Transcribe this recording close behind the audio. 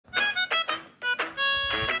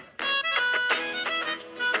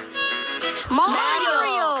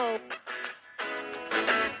Mario!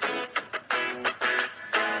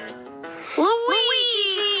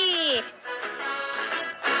 Luigi!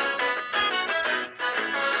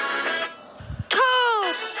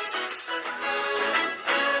 Toad!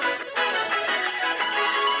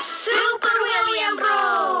 Super William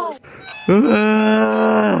Bros!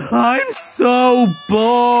 I'm so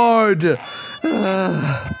bored.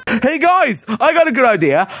 Hey guys, I got a good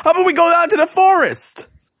idea. How about we go down to the forest?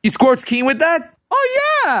 You Squirt's keen with that?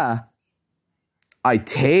 Oh yeah. I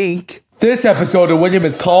think. This episode of William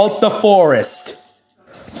is called The Forest.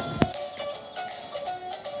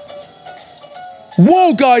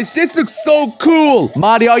 Whoa guys, this looks so cool.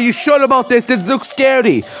 Mario, are you sure about this? This looks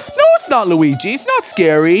scary. No, it's not, Luigi. It's not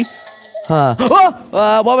scary.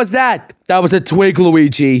 What was that? That was a twig,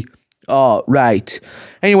 Luigi. Oh, right.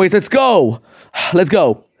 Anyways, let's go. Let's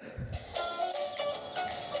go.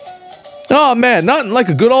 Oh, man, nothing like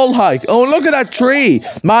a good old hike. Oh, look at that tree.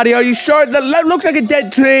 Mario, are you sure? That looks like a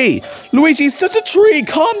dead tree. Luigi, it's just a tree.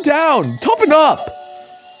 Calm down. Toughen up.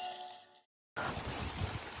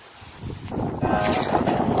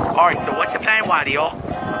 Alright, so what's the plan, Mario?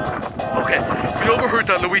 Okay, we overheard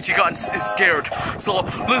that Luigi got scared. So,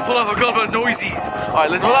 let's pull off a couple of noises. Alright,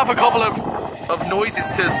 let's pull off a couple of noises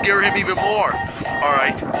to scare him even more.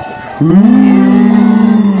 Alright.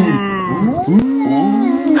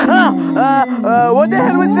 What the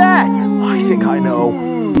hell was that? I think I know.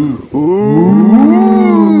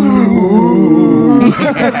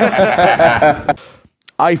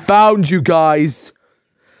 I found you guys.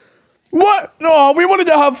 What? No, we wanted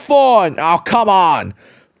to have fun. Oh, come on.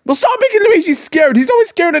 Well, stop making Luigi scared. He's always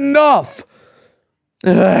scared enough.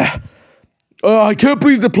 I can't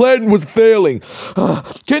believe the plan was failing.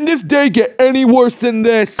 Can this day get any worse than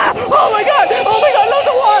this? Oh my god! Oh my god! Look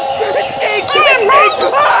at what?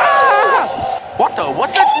 What the?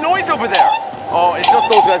 What's that noise over there? Oh, it's just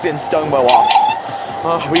those guys getting stung by wasps.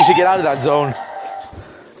 We should get out of that zone.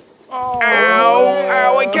 Ow!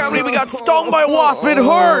 Ow! I can't believe we got stung by a wasp. It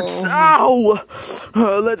hurts. Ow!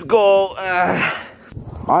 Let's go.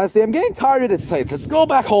 Honestly, I'm getting tired of this place. Let's go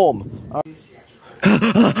back home.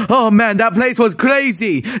 Oh man, that place was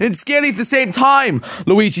crazy and scary at the same time.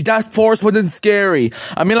 Luigi, that forest wasn't scary.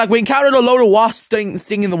 I mean, like, we encountered a load of wasps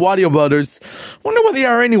stinging the Wario Brothers. Wonder what they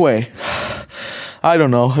are anyway. I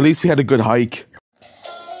don't know. At least we had a good hike.